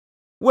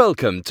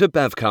Welcome to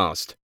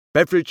Bevcast,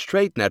 Beverage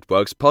Trade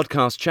Network's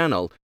podcast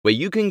channel, where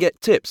you can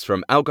get tips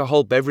from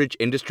alcohol beverage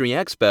industry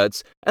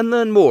experts and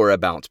learn more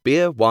about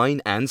beer,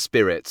 wine, and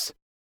spirits.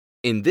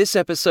 In this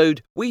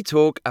episode, we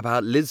talk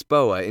about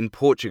Lisboa in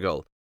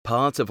Portugal,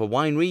 part of a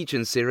wine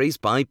region series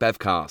by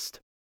Bevcast.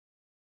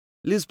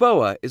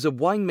 Lisboa is a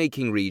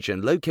winemaking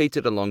region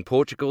located along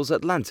Portugal's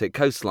Atlantic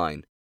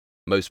coastline.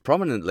 Most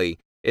prominently,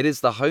 it is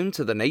the home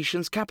to the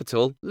nation's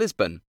capital,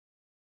 Lisbon.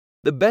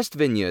 The best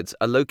vineyards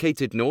are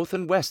located north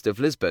and west of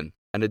Lisbon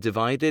and are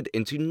divided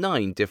into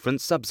 9 different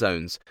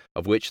subzones,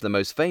 of which the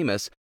most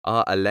famous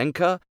are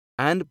Alencar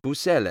and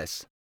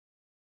Buceles.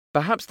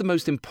 Perhaps the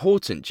most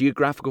important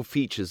geographical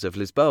features of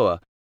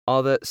Lisboa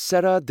are the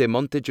Serra de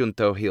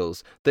Montejunto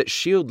hills that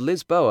shield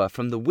Lisboa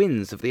from the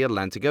winds of the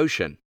Atlantic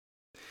Ocean.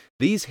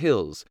 These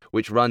hills,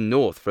 which run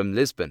north from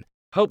Lisbon,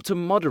 help to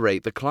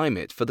moderate the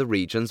climate for the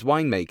region's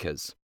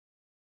winemakers.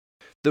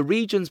 The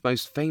region's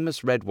most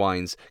famous red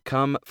wines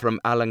come from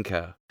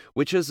Alencar,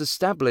 which has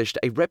established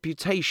a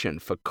reputation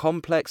for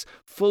complex,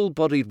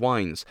 full-bodied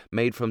wines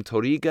made from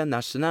Touriga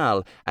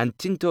Nacional and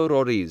Tinto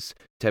Roriz,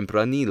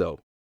 Tempranillo.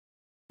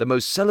 The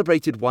most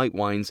celebrated white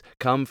wines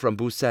come from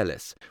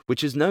Buceles,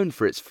 which is known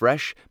for its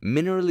fresh,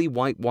 minerally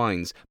white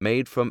wines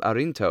made from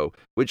Arinto,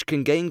 which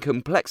can gain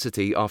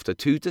complexity after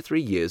 2 to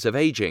 3 years of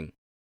aging.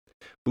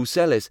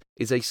 Buceles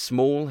is a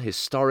small,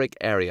 historic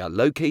area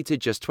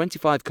located just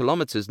 25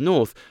 kilometers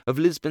north of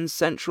Lisbon's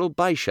central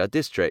Baixa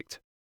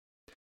district.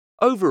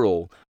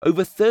 Overall,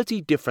 over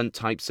 30 different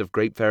types of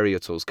grape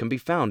varietals can be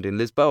found in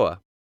Lisboa.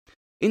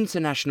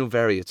 International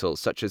varietals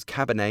such as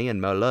Cabernet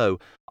and Merlot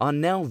are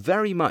now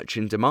very much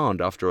in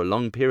demand after a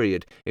long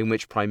period in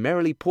which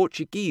primarily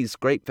Portuguese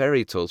grape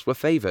varietals were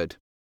favored.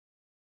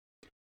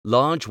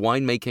 Large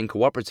winemaking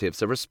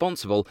cooperatives are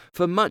responsible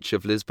for much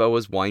of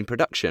Lisboa's wine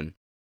production.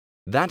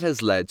 That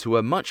has led to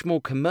a much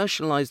more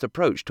commercialized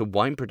approach to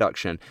wine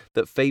production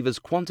that favors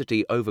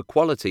quantity over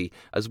quality,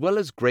 as well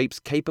as grapes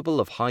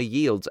capable of high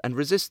yields and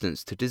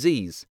resistance to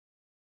disease.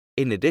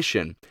 In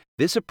addition,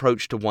 this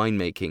approach to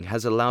winemaking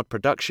has allowed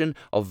production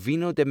of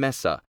vino de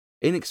mesa,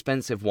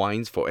 inexpensive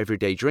wines for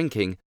everyday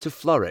drinking, to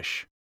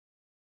flourish.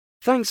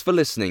 Thanks for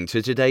listening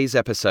to today's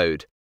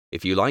episode.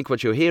 If you like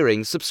what you're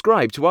hearing,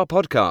 subscribe to our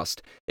podcast.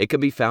 It can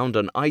be found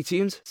on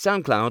iTunes,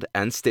 SoundCloud,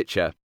 and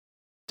Stitcher.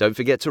 Don't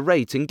forget to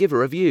rate and give a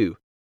review.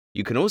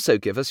 You can also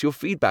give us your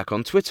feedback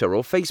on Twitter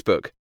or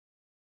Facebook.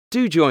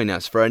 Do join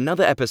us for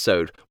another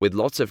episode with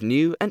lots of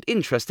new and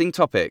interesting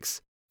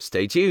topics.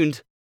 Stay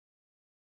tuned.